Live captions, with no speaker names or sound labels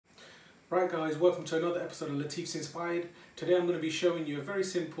Right guys, welcome to another episode of Latifs Inspired. Today I'm going to be showing you a very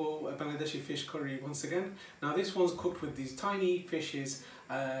simple Bangladeshi fish curry once again. Now this one's cooked with these tiny fishes,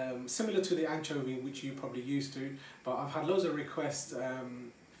 similar to the anchovy which you probably used to, but I've had loads of requests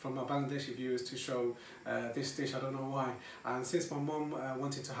from my Bangladeshi viewers to show this dish. I don't know why, and since my mum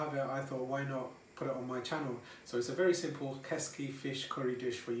wanted to have it, I thought why not put it on my channel. So it's a very simple Keski fish curry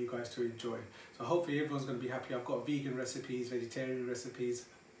dish for you guys to enjoy. So hopefully everyone's going to be happy. I've got vegan recipes, vegetarian recipes,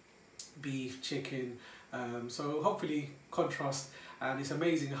 beef, chicken, so hopefully contrast, and it's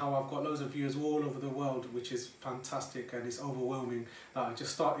amazing how I've got loads of viewers all over the world, which is fantastic, and it's overwhelming that I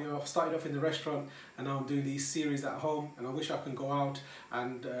just started off in the restaurant and now I'm doing these series at home, and I wish I can go out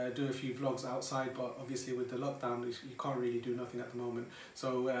and do a few vlogs outside, but obviously with the lockdown you can't really do nothing at the moment.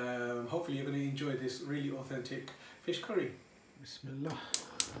 So hopefully you're going to enjoy this really authentic fish curry. Bismillah.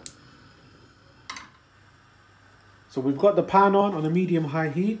 So we've got the pan on a medium-high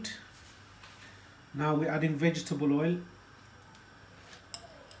heat. Now we're adding vegetable oil.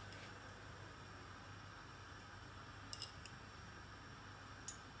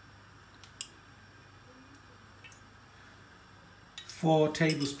 Four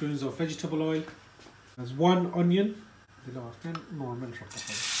tablespoons of vegetable oil. There's 1 onion.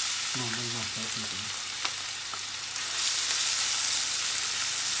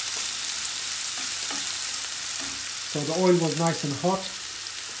 So the oil was nice and hot.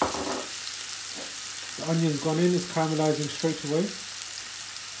 The onion's gone in, it's caramelizing straight away.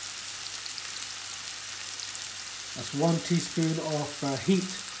 That's 1 teaspoon of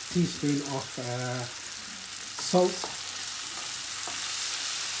teaspoon of salt.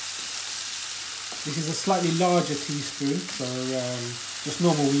 This is a slightly larger teaspoon, so just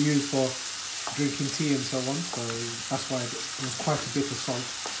normal we use for drinking tea and so on, so that's why there's quite a bit of salt.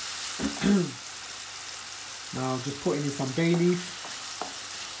 Now just putting in some bay leaf,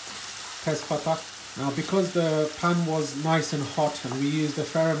 Tez Pata. Now because the pan was nice and hot and we used a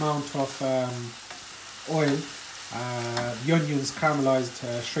fair amount of oil, the onions caramelized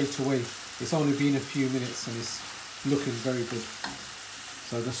straight away. It's only been a few minutes and it's looking very good.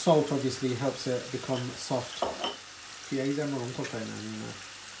 So the salt obviously helps it become soft. So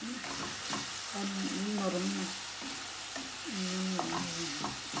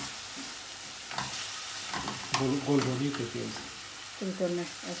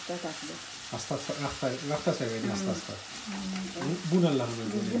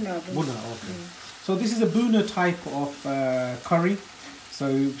this is a buna type of curry,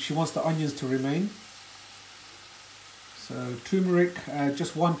 so she wants the onions to remain. So turmeric,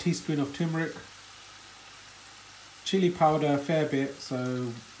 just 1 teaspoon of turmeric. Chilli powder, a fair bit,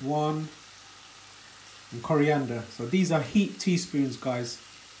 so 1. And coriander, so these are heat teaspoons guys.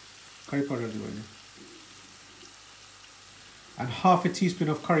 Curry powder, and half a teaspoon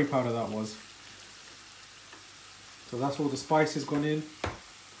of curry powder that was. So that's all the spices gone in.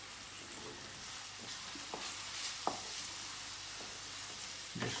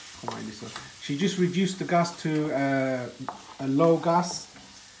 She just reduced the gas to a low gas.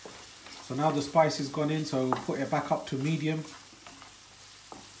 So now the spice has gone in, so put it back up to medium.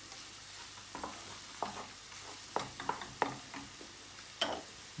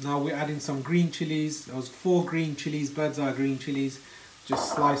 Now we're adding some green chilies. Those 4 green chilies, bird's eye green chilies,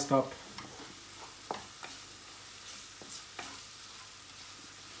 just sliced up.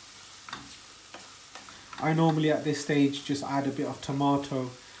 I normally at this stage just add a bit of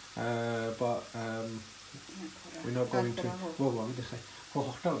tomato, but we're not going to.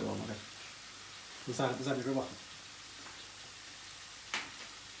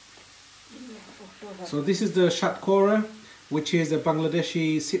 So this is the Shatkora, which is a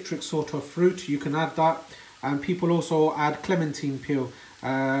Bangladeshi citric sort of fruit. You can add that, and people also add Clementine peel.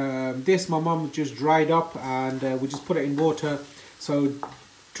 This my mum just dried up and we just put it in water. So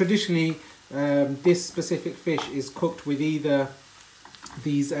traditionally this specific fish is cooked with either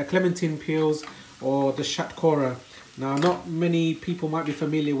these Clementine peels or the Shatkora. Now not many people might be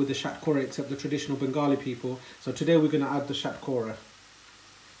familiar with the Shatkora except the traditional Bengali people. So today we're going to add the Shatkora.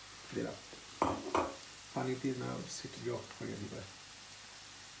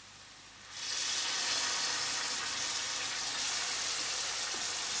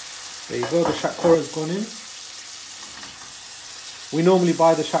 There you go, the Shatkora's gone in. We normally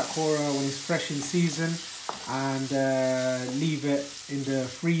buy the Shatkora when it's fresh in season and leave it in the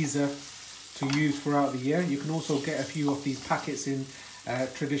freezer to use throughout the year. You can also get a few of these packets in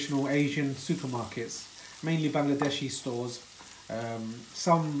traditional Asian supermarkets, mainly Bangladeshi stores.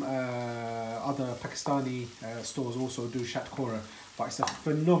 Some other Pakistani stores also do Shatkora, but it's a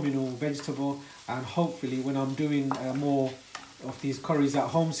phenomenal vegetable, and hopefully when I'm doing more of these curries at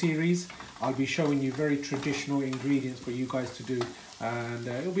home series, I'll be showing you very traditional ingredients for you guys to do, and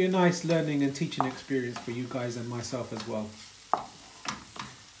it'll be a nice learning and teaching experience for you guys and myself as well.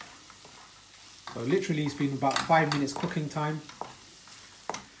 So literally it's been about 5 minutes cooking time.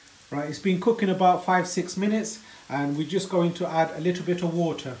 Right, it's been cooking about 5-6 minutes, and we're just going to add a little bit of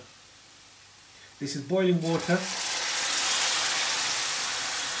water. This is boiling water.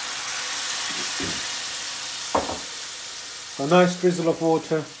 A nice drizzle of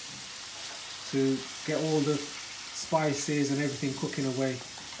water to get all the spices and everything cooking away.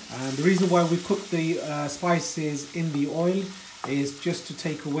 And the reason why we cook the spices in the oil is just to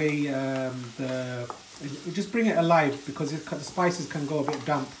take away just bring it alive, because the spices can go a bit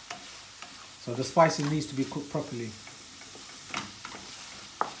damp. So the spices needs to be cooked properly.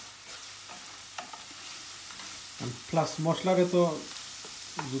 And plus, mosla to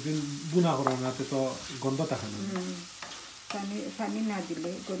budin buna korona to gondo takana.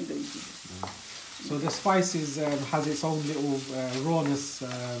 So the spices has its own little rawness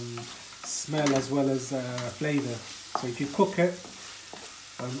smell as well as flavour. So if you cook it,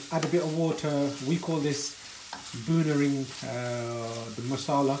 add a bit of water. We call this boonering the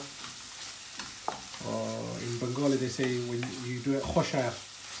masala. In Bengali they say when you do it khosha.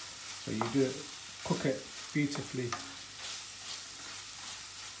 So you do it, cook it beautifully.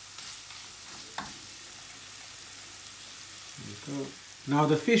 Now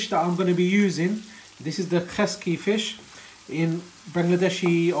the fish that I'm going to be using, this is the Keski fish. In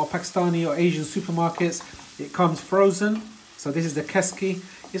Bangladeshi or Pakistani or Asian supermarkets, it comes frozen. So this is the Keski.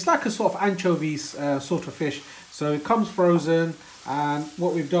 It's like a sort of anchovies sort of fish. So it comes frozen, and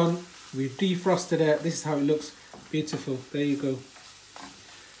what we've done, we've defrosted it. This is how it looks. Beautiful. There you go.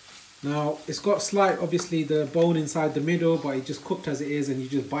 Now it's got slight, obviously, the bone inside the middle, but it just cooked as it is, and you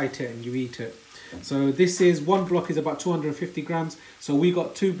just bite it and you eat it. So this is, one block is about 250 grams. So we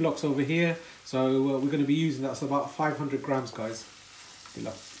got 2 blocks over here. So we're going to be using, that's about 500 grams, guys.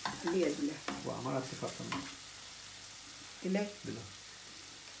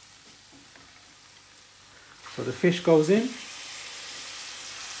 So the fish goes in.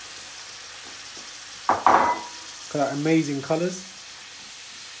 Look at that amazing colours.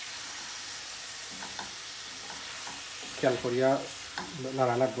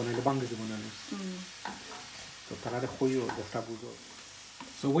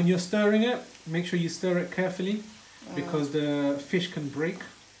 So when you're stirring it, make sure you stir it carefully, because the fish can break.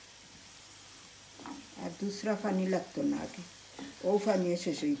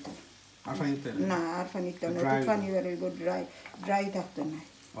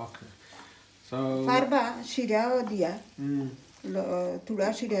 Okay. So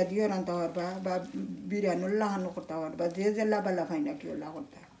Tula shira dio ranta harba ba biryani lahano korta harba jezella bala faina ki olla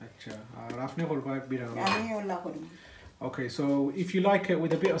korta. Acha, rafne korba biryani. Ani olla korma. Okay, so if you like it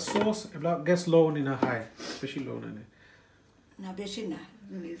with a bit of sauce, like guess low in a high, especially low in it. Na beshi na,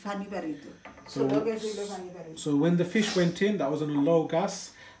 fani barito. So when the fish went in, that was on a low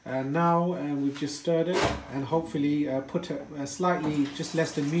gas, and now we've just stirred it and hopefully put it slightly just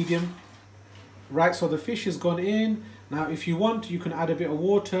less than medium. Right, so the fish has gone in. Now if you want, you can add a bit of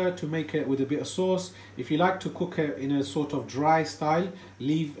water to make it with a bit of sauce. If you like to cook it in a sort of dry style,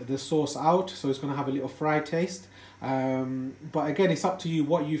 leave the sauce out, so it's going to have a little fry taste. But again, it's up to you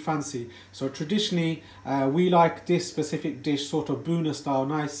what you fancy. So traditionally, we like this specific dish sort of boona style,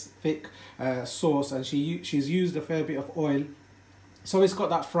 nice thick sauce, and she's used a fair bit of oil. So it's got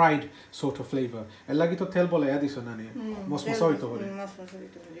that fried sort of flavour.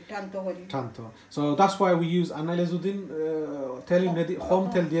 Tanto. So that's why we use analezudin telling the home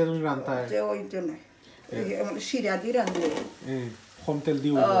tel ranta.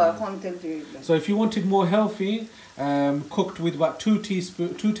 So if you wanted more healthy, cooked with about 2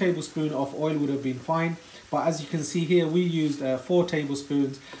 tablespoons of oil would have been fine. But as you can see here, we used 4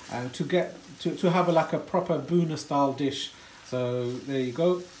 tablespoons to have like a proper boona style dish. So there you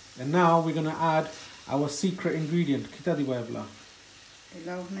go. And now we're going to add our secret ingredient. Kita di webla.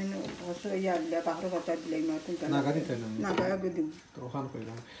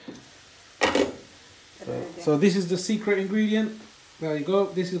 So this is the secret ingredient. There you go.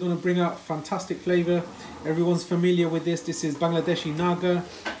 This is going to bring out fantastic flavour. Everyone's familiar with this. This is Bangladeshi Naga.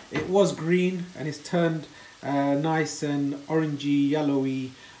 It was green and it's turned nice and orangey,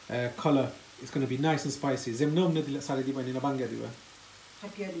 yellowy colour. It's going to be nice and spicy.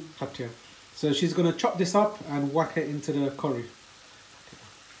 So she's going to chop this up and whack it into the curry.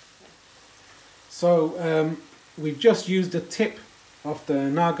 So we've just used the tip of the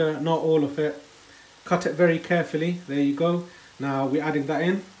Naga, not all of it. Cut it very carefully. There you go. Now we're adding that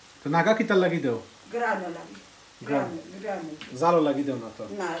in. The Naga kita lagi do. Zalo lagi daw na to.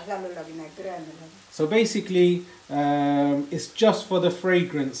 So basically, it's just for the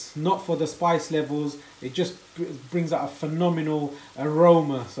fragrance, not for the spice levels. It just brings out a phenomenal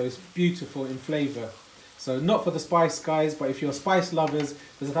aroma, so it's beautiful in flavor. So not for the spice guys, but if you're spice lovers,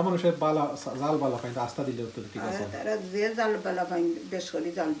 there's a tamano shed bala zal bala paint asta di lutto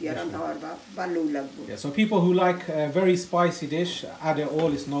Yeah, so people who like a very spicy dish, add it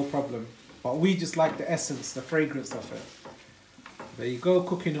all, it's no problem. But we just like the essence, the fragrance of it. There you go,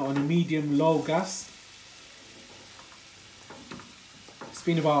 cooking it on a medium-low gas. It's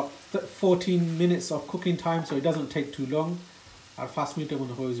been about 14 minutes of cooking time, so it doesn't take too long.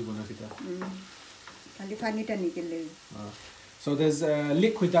 So there's a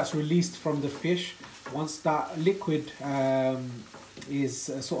liquid that's released from the fish. Once that liquid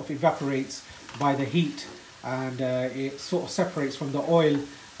is sort of evaporates by the heat, and it sort of separates from the oil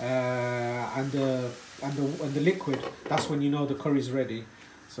and the liquid, that's when you know the curry is ready.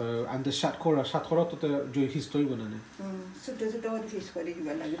 So, and the Shatkora to the history one.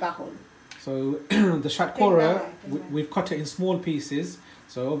 So the Shatkora, we've cut it in small pieces.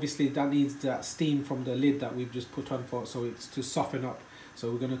 So obviously that needs that steam from the lid that we've just put on for, so it's to soften up. So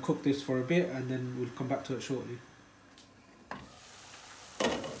we're going to cook this for a bit and then we'll come back to it shortly.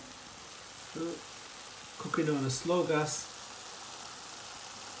 So, cooking on a slow gas.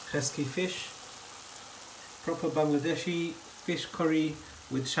 Keski fish, proper Bangladeshi fish curry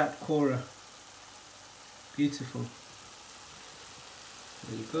with Shatkora. Beautiful.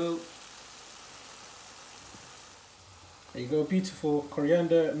 There you go. There you go, beautiful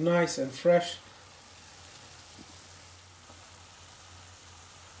coriander, nice and fresh.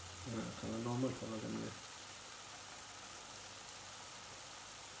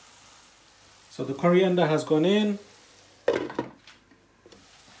 So the coriander has gone in.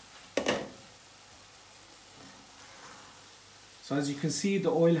 So as you can see,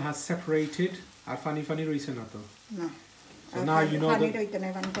 the oil has separated. So now you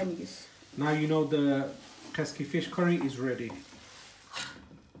know the Keski fish curry is ready.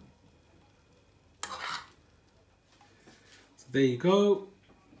 So there you go.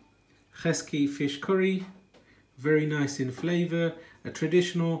 Keski fish curry, very nice in flavor, a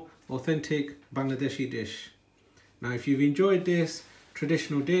traditional, authentic Bangladeshi dish. Now if you've enjoyed this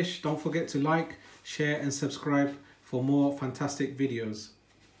traditional dish, don't forget to like, share and subscribe for more fantastic videos.